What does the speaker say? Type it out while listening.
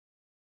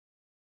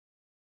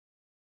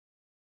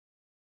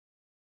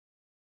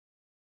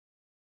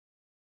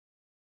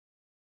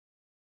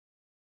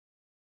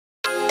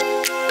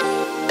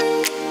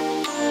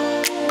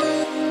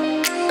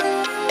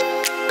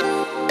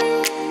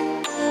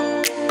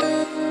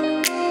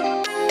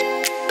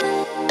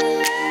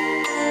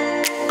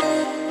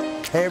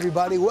Hey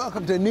everybody,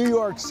 welcome to New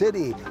York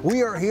City.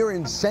 We are here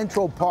in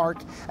Central Park,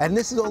 and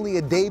this is only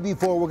a day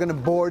before we're going to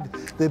board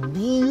the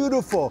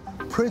beautiful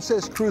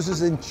Princess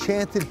Cruises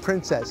Enchanted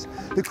Princess.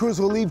 The cruise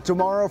will leave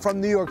tomorrow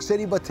from New York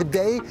City, but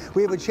today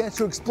we have a chance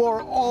to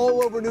explore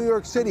all over New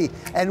York City.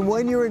 And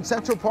when you're in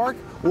Central Park,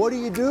 what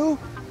do?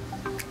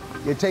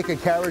 You take a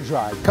carriage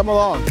ride. Come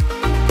along.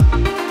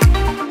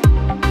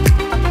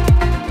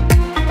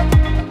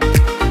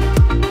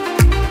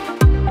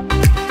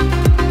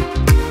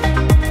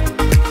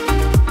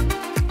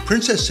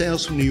 Princess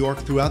sails from New York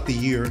throughout the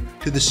year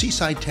to the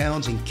seaside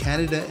towns in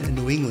Canada and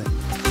New England.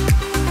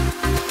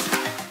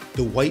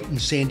 The white and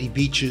sandy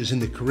beaches in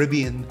the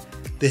Caribbean,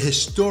 the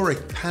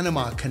historic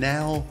Panama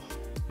Canal,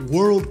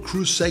 world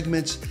cruise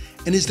segments,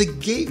 and is the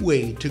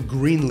gateway to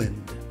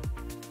Greenland.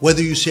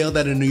 Whether you sailed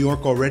out of New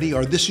York already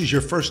or this is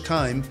your first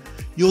time,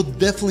 you'll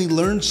definitely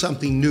learn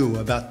something new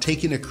about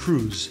taking a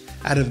cruise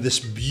out of this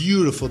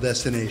beautiful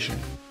destination.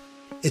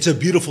 It's a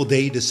beautiful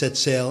day to set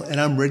sail, and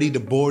I'm ready to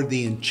board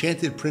the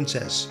Enchanted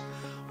Princess,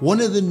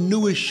 one of the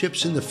newest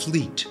ships in the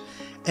fleet,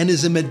 and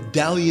is a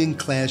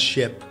medallion-class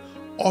ship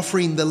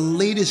offering the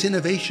latest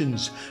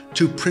innovations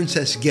to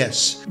princess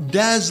guests,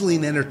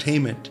 dazzling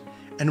entertainment,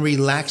 and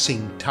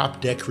relaxing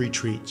top-deck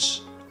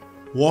retreats.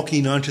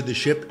 Walking onto the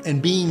ship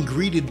and being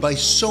greeted by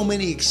so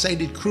many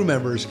excited crew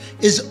members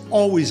is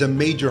always a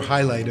major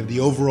highlight of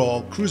the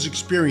overall cruise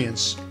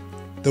experience.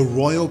 The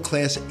Royal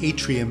Class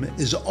Atrium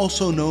is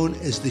also known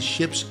as the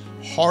ship's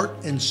heart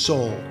and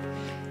soul.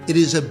 It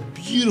is a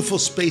beautiful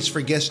space for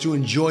guests to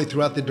enjoy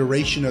throughout the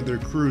duration of their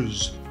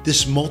cruise.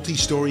 This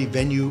multi-story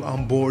venue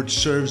on board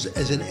serves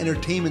as an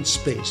entertainment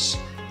space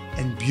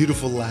and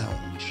beautiful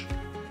lounge.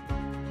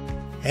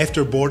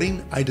 After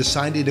boarding, I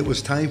decided it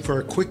was time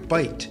for a quick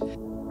bite.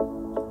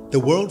 The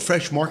World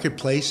Fresh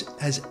Marketplace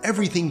has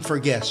everything for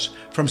guests,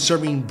 from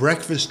serving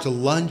breakfast to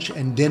lunch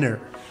and dinner.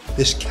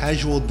 This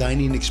casual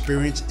dining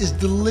experience is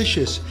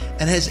delicious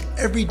and has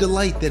every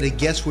delight that a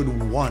guest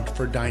would want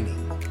for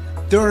dining.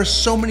 There are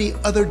so many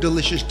other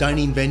delicious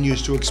dining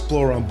venues to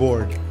explore on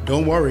board.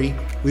 Don't worry,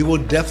 we will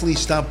definitely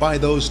stop by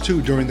those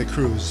too during the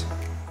cruise.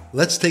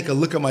 Let's take a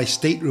look at my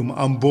stateroom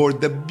on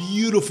board the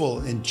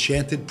beautiful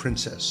Enchanted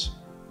Princess.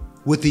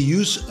 With the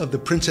use of the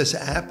Princess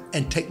app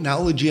and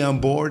technology on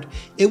board,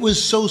 it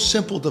was so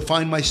simple to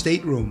find my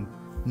stateroom.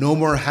 No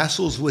more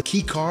hassles with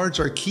key cards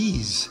or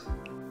keys.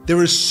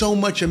 There is so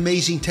much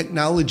amazing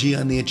technology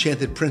on the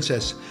Enchanted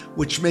Princess,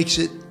 which makes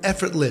it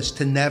effortless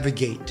to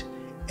navigate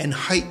and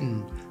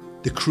heighten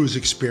the cruise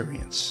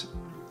experience.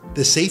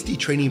 The safety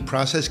training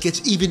process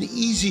gets even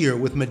easier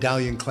with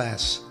Medallion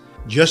Class.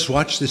 Just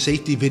watch the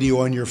safety video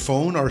on your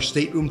phone or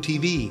stateroom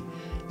TV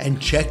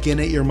and check in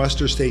at your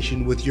muster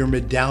station with your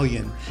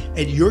medallion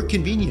at your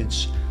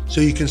convenience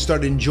so you can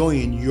start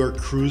enjoying your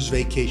cruise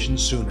vacation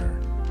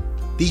sooner.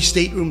 These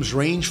staterooms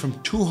range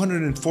from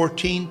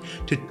 214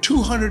 to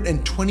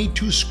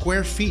 222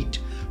 square feet,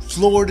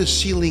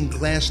 floor-to-ceiling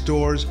glass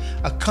doors,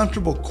 a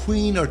comfortable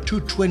queen or two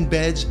twin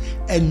beds,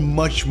 and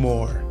much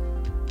more.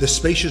 The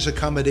spacious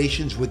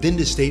accommodations within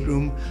the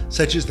stateroom,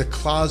 such as the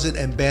closet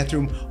and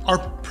bathroom,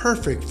 are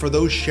perfect for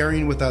those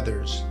sharing with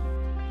others.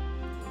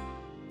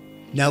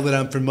 Now that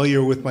I'm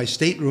familiar with my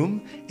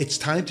stateroom, it's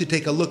time to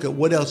take a look at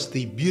what else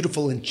the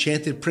beautiful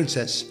Enchanted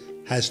Princess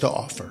has to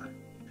offer.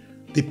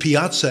 The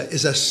Piazza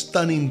is a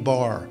stunning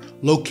bar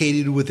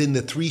located within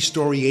the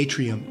three-story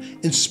atrium,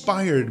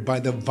 inspired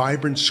by the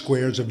vibrant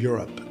squares of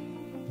Europe.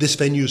 This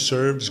venue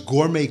serves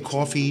gourmet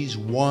coffees,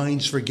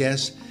 wines for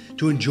guests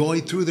to enjoy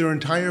through their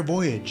entire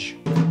voyage.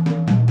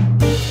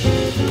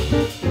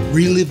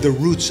 Relive the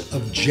roots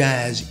of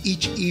jazz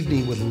each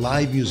evening with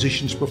live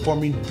musicians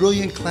performing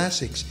brilliant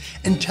classics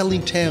and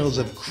telling tales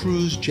of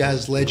cruise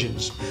jazz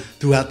legends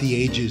throughout the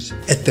ages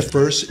at the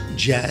first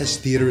jazz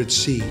theater at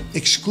sea,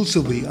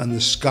 exclusively on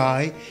the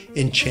Sky,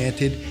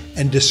 Enchanted,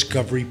 and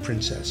Discovery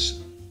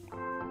Princess.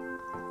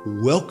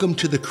 Welcome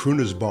to the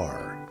Crooner's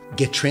Bar.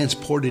 Get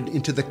transported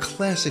into the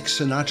classic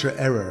Sinatra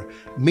era,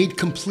 made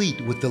complete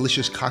with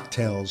delicious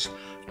cocktails,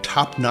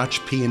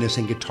 top-notch pianists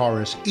and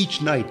guitarists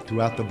each night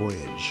throughout the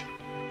voyage.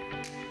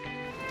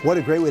 What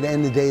a great way to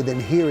end the day than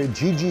here at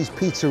Gigi's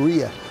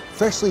Pizzeria.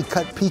 Freshly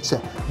cut pizza,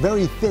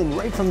 very thin,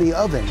 right from the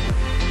oven.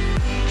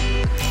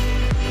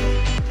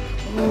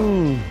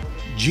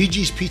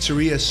 Gigi's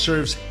Pizzeria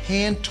serves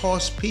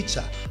hand-tossed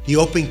pizza. The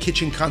open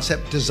kitchen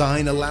concept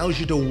design allows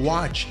you to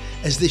watch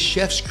as the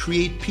chefs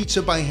create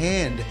pizza by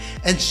hand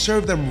and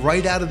serve them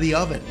right out of the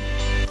oven.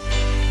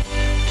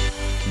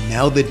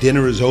 Now that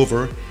dinner is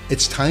over,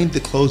 it's time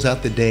to close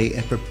out the day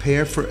and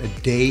prepare for a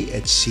day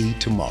at sea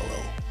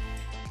tomorrow.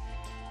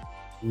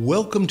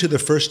 Welcome to the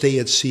first day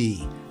at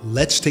sea.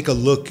 Let's take a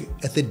look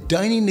at the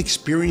dining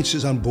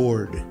experiences on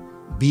board.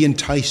 Be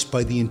enticed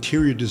by the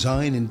interior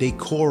design and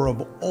decor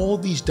of all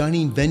these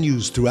dining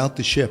venues throughout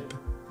the ship.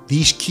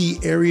 These key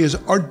areas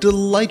are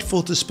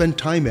delightful to spend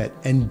time at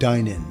and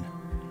dine in.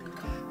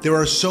 There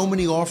are so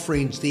many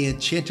offerings the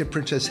Enchanted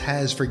Princess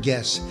has for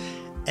guests,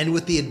 and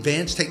with the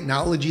advanced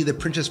technology the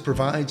Princess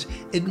provides,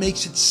 it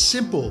makes it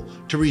simple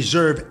to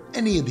reserve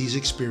any of these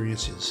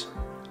experiences.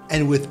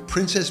 And with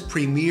Princess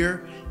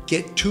Premier,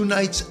 get 2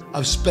 nights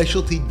of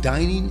specialty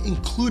dining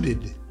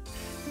included.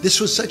 This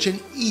was such an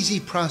easy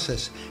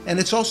process, and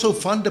it's also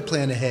fun to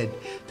plan ahead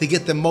to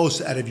get the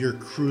most out of your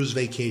cruise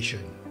vacation.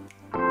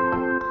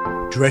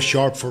 Dress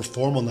sharp for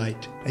formal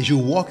night. As you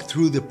walk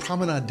through the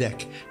promenade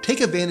deck,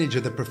 take advantage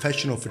of the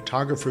professional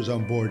photographers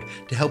on board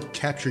to help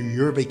capture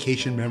your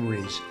vacation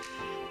memories.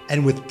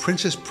 And with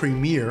Princess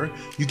Premier,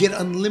 you get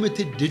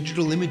unlimited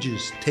digital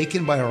images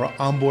taken by our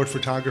onboard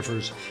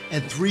photographers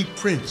and 3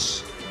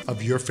 prints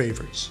of your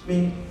favorites.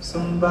 The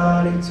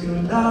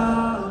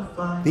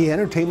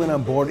entertainment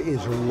on board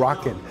is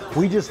rockin'.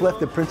 We just left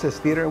the Princess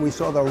Theater and we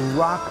saw the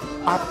Rock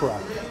Opera.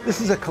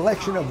 This is a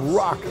collection of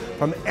rock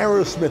from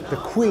Aerosmith to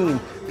Queen.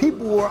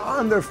 People were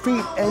on their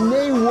feet and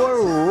they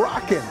were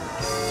rockin'.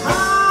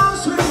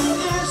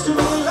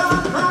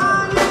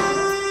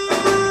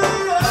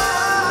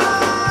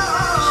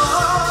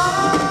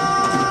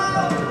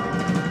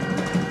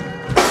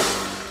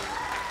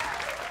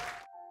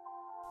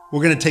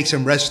 We're going to take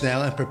some rest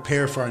now and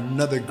prepare for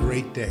another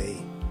great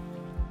day.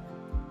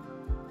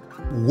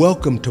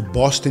 Welcome to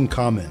Boston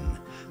Common,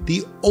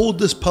 the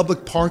oldest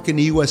public park in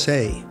the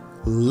USA.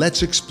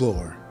 Let's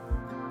explore.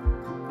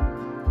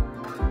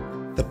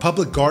 The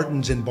Public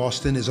Gardens in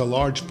Boston is a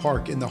large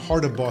park in the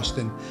heart of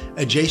Boston,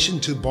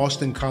 adjacent to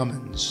Boston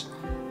Commons.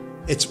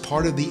 It's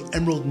part of the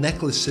Emerald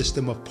Necklace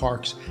system of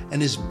parks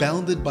and is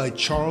bounded by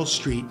Charles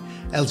Street,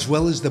 as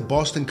well as the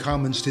Boston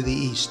Commons to the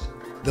east.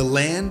 The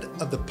land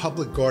of the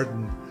Public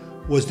Garden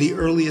was the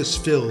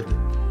earliest filled,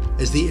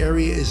 as the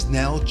area is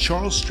now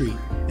Charles Street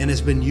and has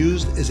been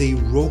used as a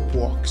rope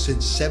walk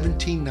since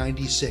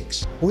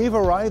 1796. We've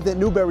arrived at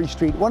Newbury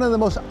Street, one of the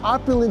most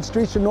opulent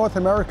streets in North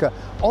America,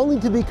 only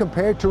to be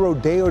compared to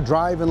Rodeo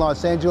Drive in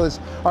Los Angeles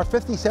or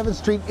 57th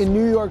Street in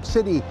New York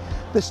City.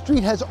 The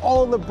street has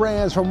all the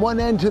brands from one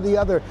end to the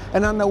other,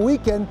 and on the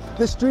weekend,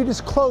 the street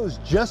is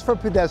closed just for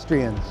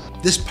pedestrians.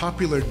 This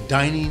popular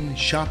dining,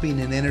 shopping,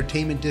 and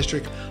entertainment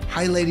district,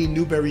 highlighting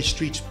Newbury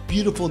Street's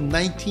beautiful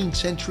 19th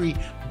century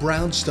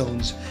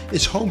brownstones,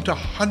 is home to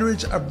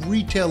hundreds of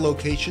retail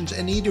locations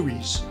and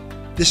eateries.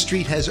 This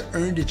street has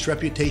earned its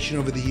reputation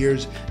over the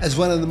years as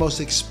one of the most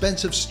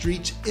expensive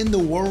streets in the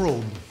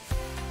world.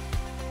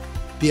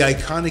 The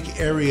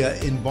iconic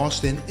area in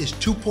Boston is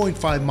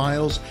 2.5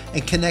 miles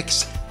and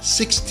connects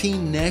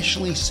 16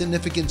 nationally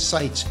significant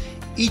sites,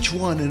 each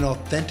one an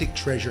authentic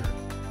treasure.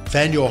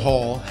 Faneuil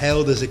Hall,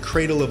 hailed as a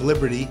cradle of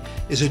liberty,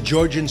 is a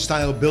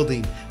Georgian-style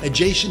building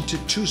adjacent to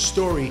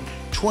 2-story,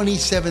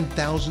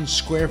 27,000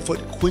 square foot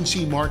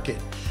Quincy Market,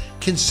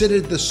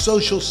 considered the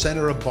social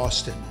center of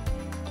Boston.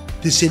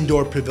 This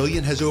indoor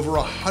pavilion has over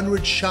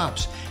 100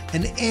 shops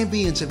and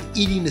ambience of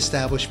eating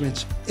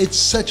establishments. It's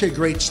such a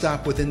great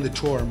stop within the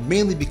tour,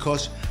 mainly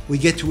because we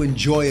get to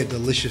enjoy a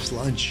delicious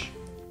lunch.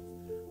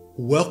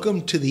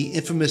 Welcome to the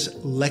infamous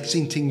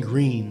Lexington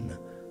Green.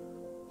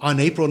 On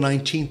April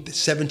 19,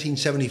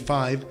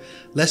 1775,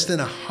 less than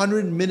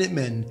 100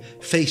 Minutemen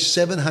faced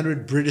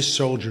 700 British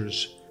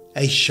soldiers.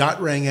 A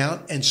shot rang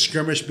out and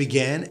skirmish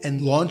began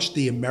and launched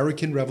the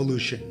American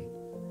Revolution.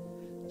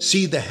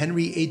 See the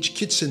Henry H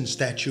Kitson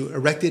Statue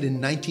erected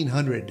in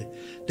 1900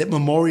 that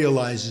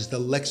memorializes the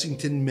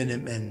Lexington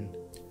Minute Men.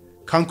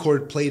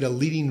 Concord played a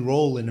leading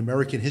role in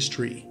American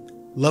history.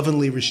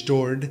 Lovingly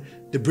restored,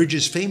 the bridge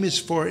is famous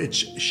for its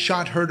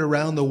shot heard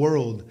around the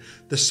world,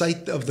 the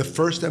site of the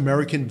first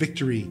American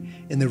victory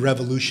in the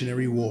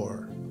Revolutionary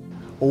War.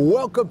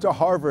 Welcome to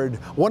Harvard,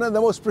 one of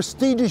the most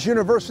prestigious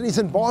universities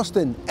in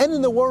Boston and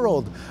in the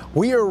world.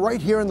 We are right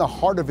here in the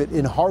heart of it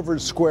in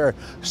Harvard Square.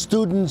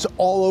 Students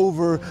all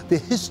over, the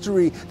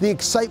history, the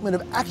excitement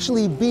of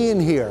actually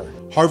being here.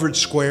 Harvard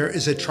Square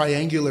is a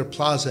triangular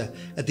plaza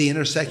at the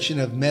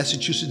intersection of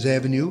Massachusetts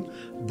Avenue,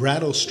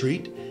 Brattle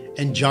Street,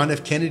 and John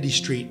F. Kennedy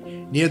Street,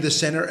 near the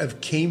center of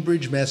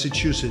Cambridge,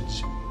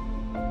 Massachusetts.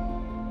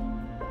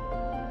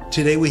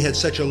 Today we had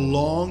such a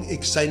long,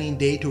 exciting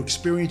day to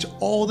experience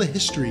all the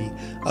history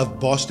of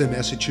Boston,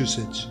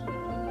 Massachusetts.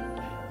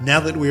 Now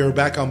that we are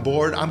back on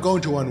board, I'm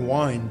going to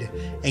unwind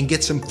and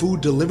get some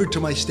food delivered to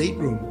my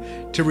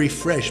stateroom to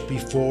refresh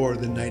before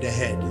the night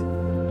ahead.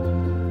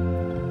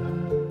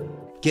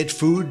 Get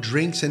food,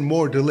 drinks, and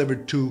more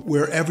delivered to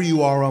wherever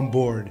you are on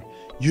board.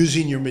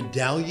 Using your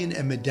Medallion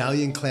and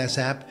Medallion Class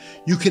app,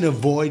 you can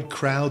avoid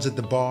crowds at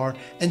the bar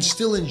and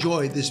still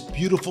enjoy this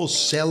beautiful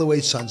sail-away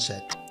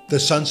sunset. The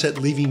sunset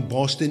leaving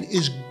Boston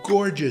is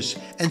gorgeous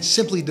and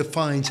simply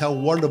defines how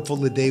wonderful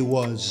the day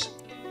was.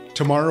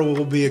 Tomorrow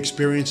we'll be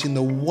experiencing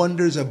the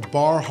wonders of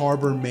Bar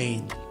Harbor,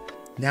 Maine.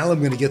 Now I'm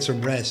going to get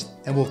some rest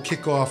and we'll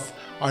kick off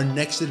our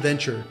next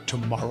adventure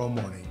tomorrow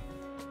morning.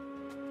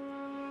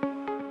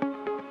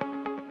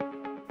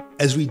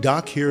 As we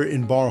dock here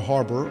in Bar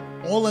Harbor,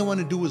 all I want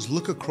to do is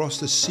look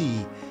across the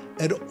sea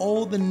at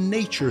all the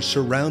nature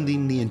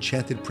surrounding the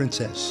Enchanted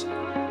Princess.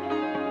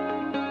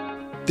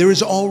 There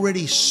is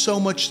already so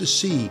much to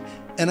see,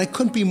 and I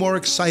couldn't be more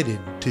excited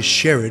to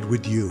share it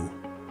with you.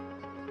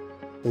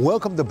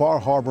 Welcome to Bar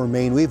Harbor,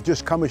 Maine. We've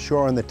just come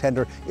ashore on the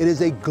tender. It is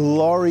a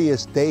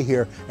glorious day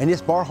here. And yes,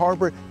 Bar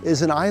Harbor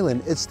is an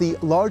island. It's the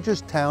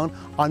largest town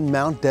on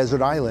Mount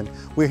Desert Island.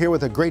 We're here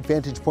with a great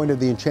vantage point of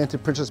the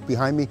Enchanted Princess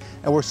behind me,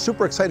 and we're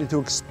super excited to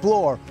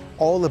explore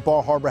all that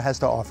Bar Harbor has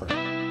to offer.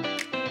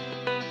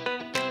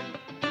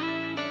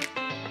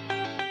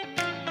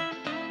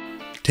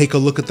 Take a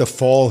look at the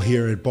fall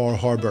here at Bar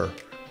Harbor.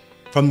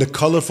 From the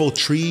colorful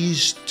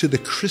trees to the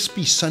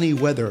crispy sunny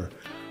weather,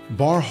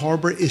 Bar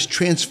Harbor is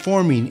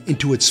transforming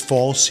into its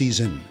fall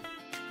season.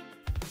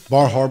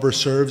 Bar Harbor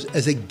serves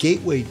as a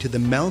gateway to the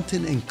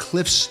mountain and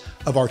cliffs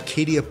of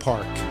Arcadia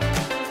Park.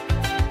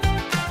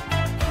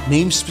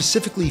 Named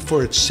specifically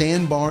for its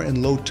sandbar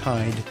and low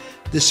tide,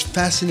 this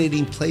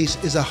fascinating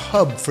place is a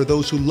hub for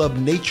those who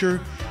love nature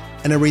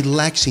and a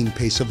relaxing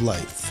pace of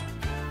life.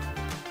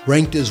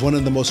 Ranked as one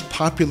of the most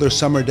popular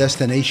summer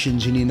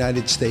destinations in the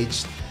United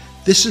States,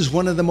 this is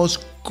one of the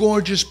most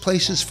gorgeous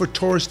places for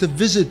tourists to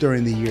visit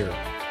during the year.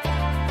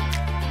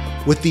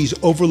 With these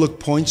overlook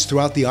points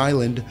throughout the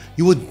island,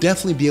 you will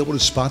definitely be able to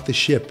spot the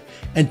ship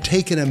and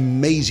take an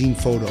amazing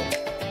photo.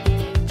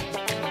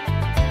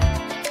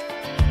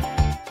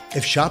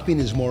 If shopping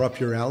is more up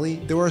your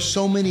alley, there are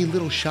so many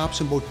little shops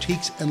and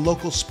boutiques and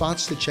local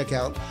spots to check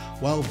out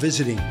while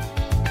visiting.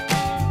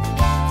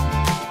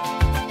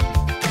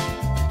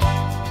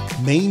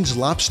 Maine's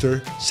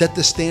lobster set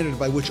the standard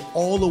by which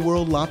all the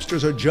world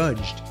lobsters are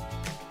judged.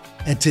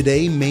 And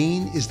today,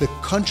 Maine is the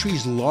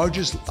country's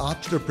largest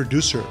lobster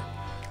producer,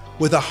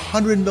 with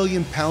 100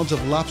 million pounds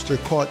of lobster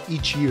caught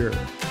each year.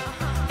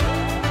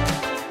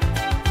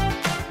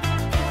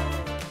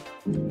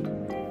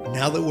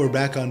 Now that we're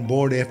back on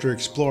board after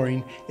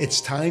exploring, it's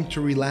time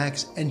to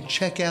relax and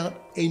check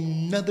out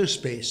another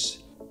space.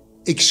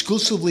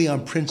 Exclusively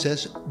on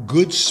Princess,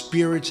 Good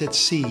Spirits at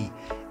Sea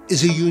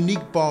is a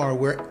unique bar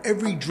where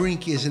every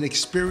drink is an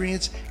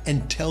experience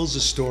and tells a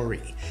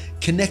story,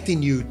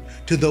 connecting you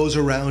to those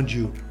around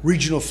you,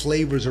 regional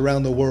flavors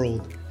around the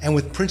world. And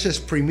with Princess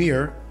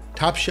Premier,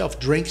 top shelf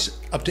drinks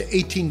up to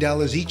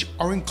 $18 each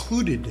are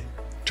included.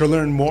 To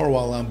learn more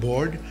while on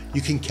board,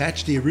 you can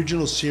catch the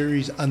original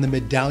series on the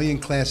Medallion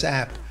Class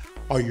app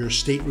or your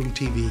stateroom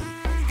TV.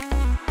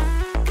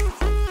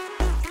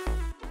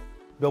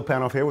 Bill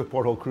Panoff here with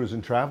Porthole Cruise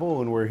and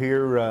Travel, and we're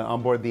here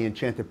on board the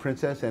Enchanted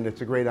Princess, and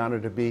it's a great honor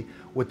to be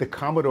with the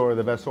Commodore of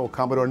the vessel,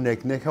 Commodore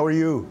Nick. Nick, how are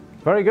you?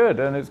 Very good,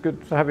 and it's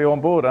good to have you on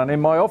board and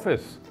in my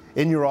office.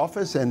 In your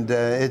office, and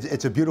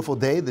it's a beautiful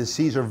day. The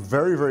seas are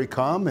very, very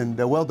calm, and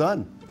well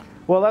done.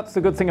 Well, that's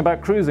the good thing about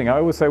cruising. I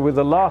always say we're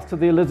the last of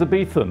the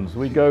Elizabethans.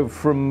 We go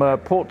from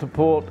port to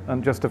port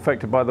and just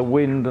affected by the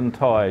wind and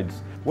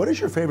tides. What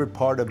is your favorite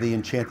part of the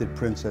Enchanted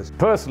Princess?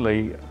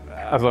 Personally,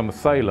 as I'm a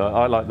sailor,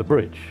 I like the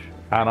bridge.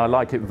 And I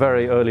like it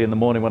very early in the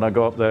morning when I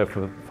go up there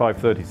for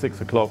 5:30,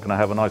 6 o'clock, and I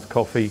have a nice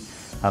coffee,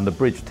 and the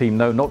bridge team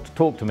know not to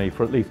talk to me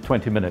for at least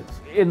 20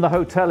 minutes. In the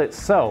hotel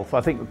itself,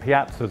 I think the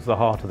piazza is the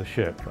heart of the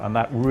ship, and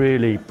that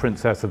really,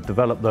 Princess have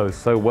developed those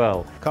so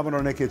well.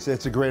 Commodore Nick,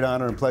 it's a great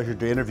honor and pleasure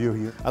to interview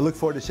you. I look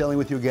forward to sailing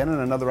with you again on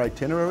another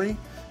itinerary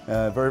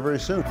very, very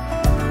soon.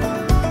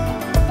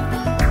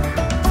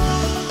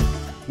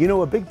 You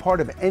know, a big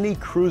part of any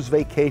cruise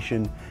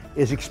vacation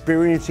is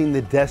experiencing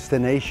the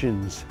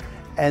destinations.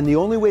 And the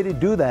only way to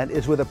do that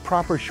is with a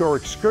proper shore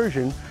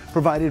excursion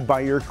provided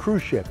by your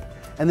cruise ship.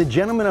 And the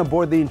gentleman on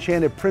board the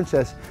Enchanted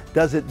Princess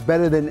does it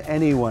better than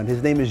anyone.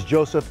 His name is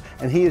Joseph,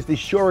 and he is the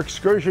shore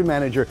excursion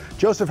manager.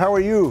 Joseph, how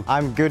are you?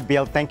 I'm good,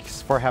 Bill.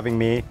 Thanks for having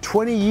me.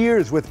 20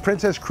 years with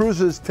Princess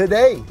Cruises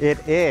today.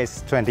 It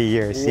is 20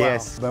 years, wow.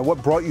 Yes.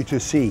 What brought you to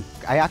sea?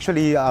 I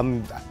actually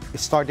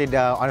started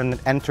on an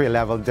entry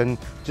level, then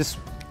just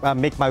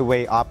make my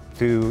way up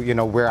to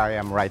where I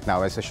am right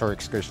now as a shore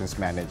excursions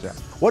manager.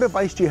 What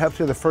advice do you have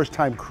to the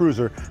first-time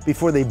cruiser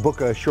before they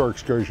book a shore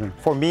excursion?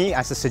 For me,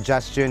 as a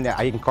suggestion,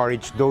 I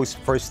encourage those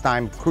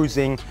first-time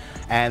cruising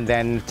and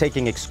then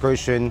taking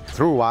excursion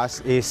through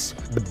us is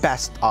the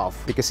best of,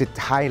 because it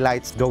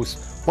highlights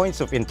those points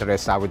of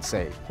interest, I would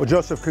say. Well,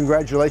 Joseph,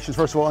 congratulations,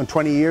 first of all, on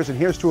 20 years, and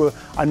here's to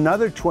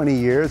another 20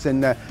 years,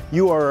 and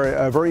you are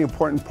a very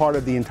important part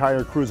of the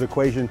entire cruise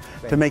equation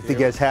to make the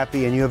guests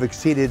happy, and you have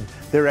exceeded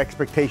their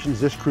expectations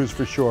this cruise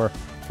for sure.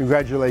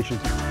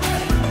 Congratulations.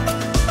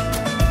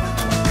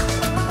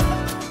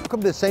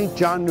 Welcome to St.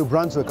 John, New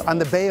Brunswick, on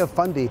the Bay of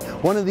Fundy,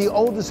 one of the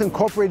oldest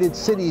incorporated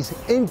cities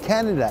in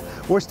Canada.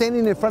 We're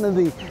standing in front of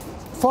the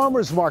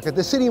farmers market,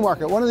 the city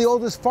market, one of the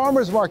oldest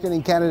farmers market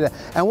in Canada,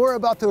 and we're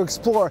about to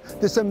explore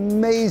this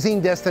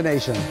amazing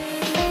destination.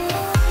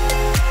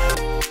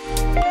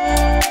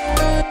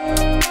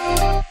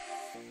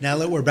 Now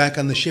that we're back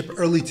on the ship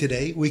early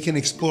today, we can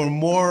explore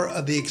more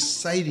of the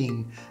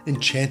exciting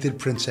Enchanted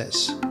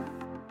Princess.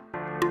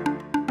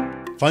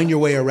 Find your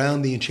way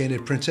around the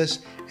Enchanted Princess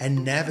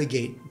and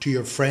navigate to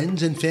your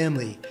friends and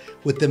family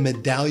with the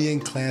Medallion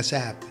Class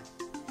app.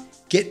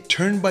 Get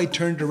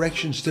turn-by-turn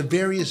directions to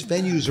various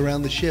venues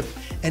around the ship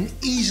and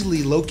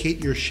easily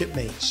locate your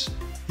shipmates.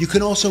 You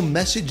can also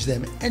message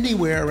them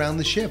anywhere around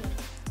the ship.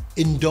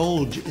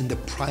 Indulge in the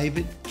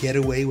private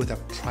getaway with a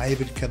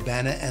private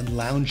cabana and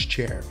lounge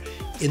chair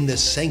in the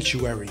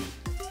Sanctuary,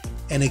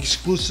 an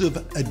exclusive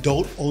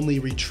adult-only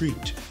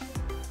retreat.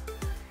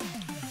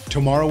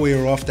 Tomorrow we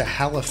are off to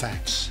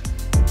Halifax.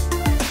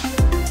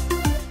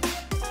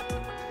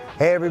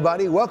 Hey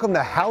everybody, welcome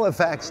to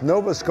Halifax,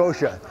 Nova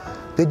Scotia.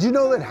 Did you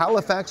know that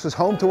Halifax was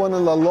home to one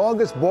of the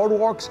longest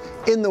boardwalks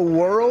in the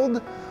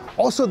world?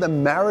 Also, the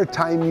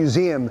Maritime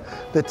Museum,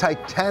 the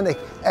Titanic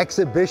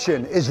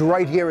exhibition is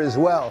right here as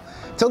well.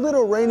 It's a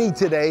little rainy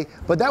today,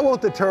 but that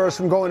won't deter us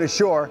from going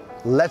ashore.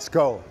 Let's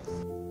go.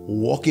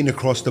 Walking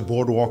across the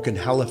boardwalk in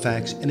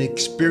Halifax and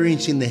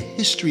experiencing the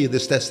history of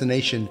this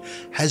destination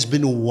has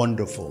been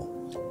wonderful.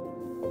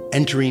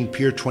 Entering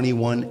Pier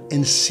 21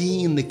 and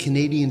seeing the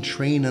Canadian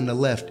train on the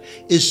left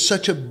is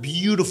such a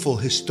beautiful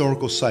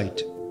historical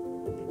sight.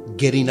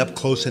 Getting up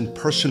close and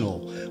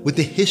personal with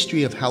the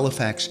history of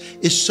Halifax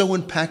is so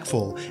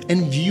impactful,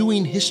 and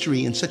viewing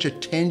history in such a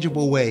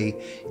tangible way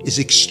is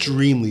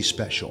extremely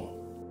special.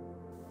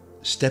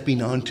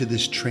 Stepping onto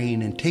this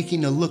train and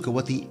taking a look at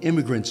what the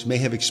immigrants may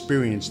have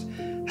experienced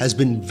has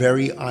been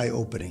very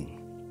eye-opening.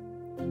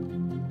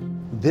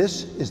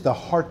 This is the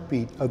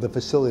heartbeat of the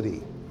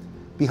facility.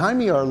 Behind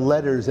me are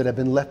letters that have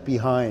been left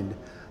behind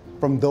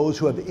from those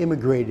who have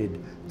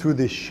immigrated through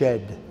this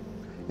shed,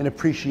 in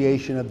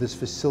appreciation of this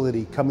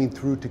facility coming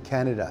through to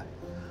Canada.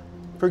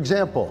 For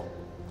example,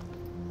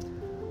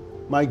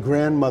 my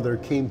grandmother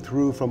came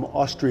through from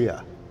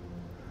Austria.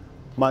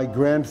 My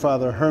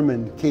grandfather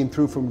Herman came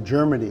through from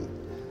Germany.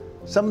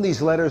 Some of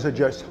these letters are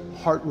just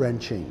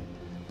heart-wrenching,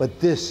 but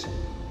this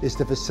is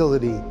the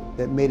facility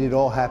that made it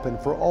all happen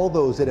for all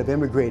those that have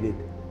immigrated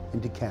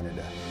into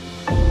Canada.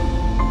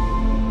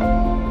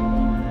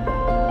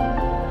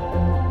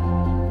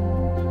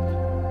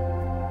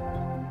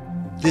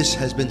 This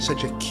has been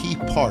such a key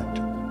part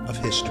of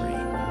history.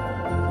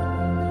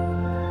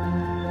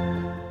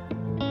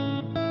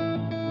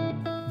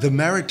 The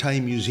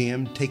Maritime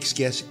Museum takes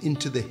guests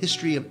into the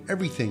history of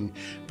everything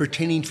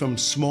pertaining from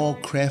small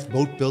craft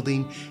boat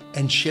building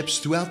and ships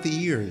throughout the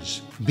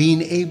years.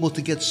 Being able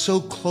to get so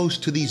close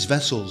to these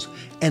vessels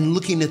and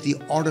looking at the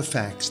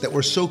artifacts that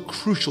were so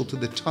crucial to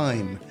the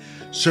time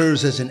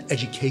serves as an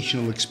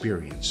educational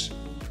experience.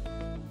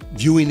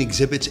 Viewing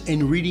exhibits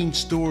and reading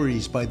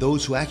stories by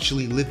those who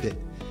actually lived it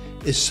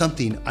is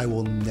something I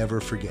will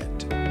never forget.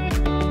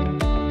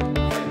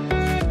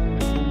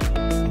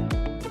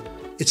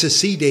 It's a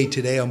sea day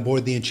today on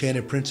board the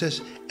Enchanted Princess,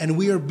 and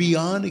we are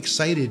beyond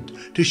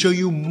excited to show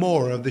you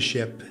more of the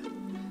ship.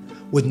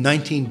 With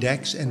 19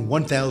 decks and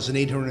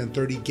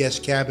 1,830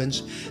 guest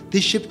cabins,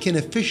 this ship can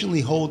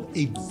efficiently hold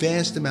a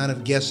vast amount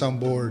of guests on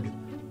board.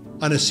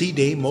 On a sea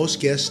day, most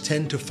guests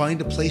tend to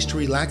find a place to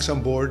relax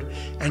on board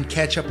and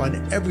catch up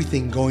on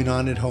everything going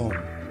on at home.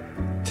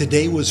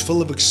 Today was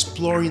full of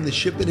exploring the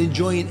ship and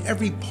enjoying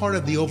every part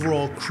of the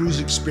overall cruise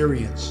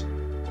experience.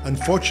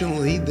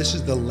 Unfortunately, this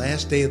is the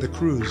last day of the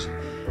cruise,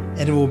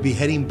 and it will be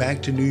heading back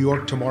to New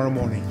York tomorrow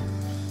morning.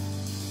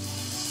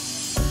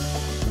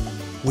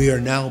 We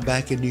are now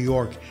back in New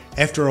York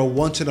after a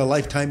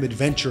once-in-a-lifetime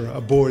adventure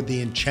aboard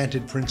the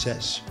Enchanted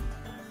Princess.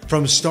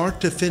 From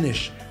start to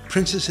finish,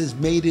 Princess has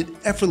made it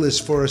effortless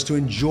for us to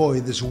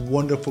enjoy this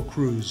wonderful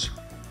cruise.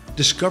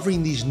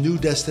 Discovering these new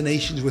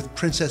destinations with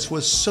Princess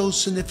was so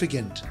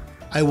significant.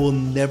 I will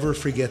never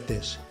forget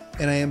this,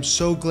 and I am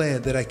so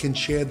glad that I can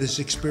share this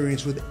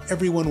experience with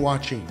everyone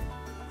watching.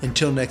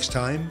 Until next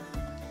time,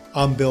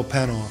 I'm Bill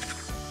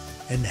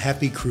Panoff, and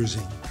happy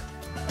cruising.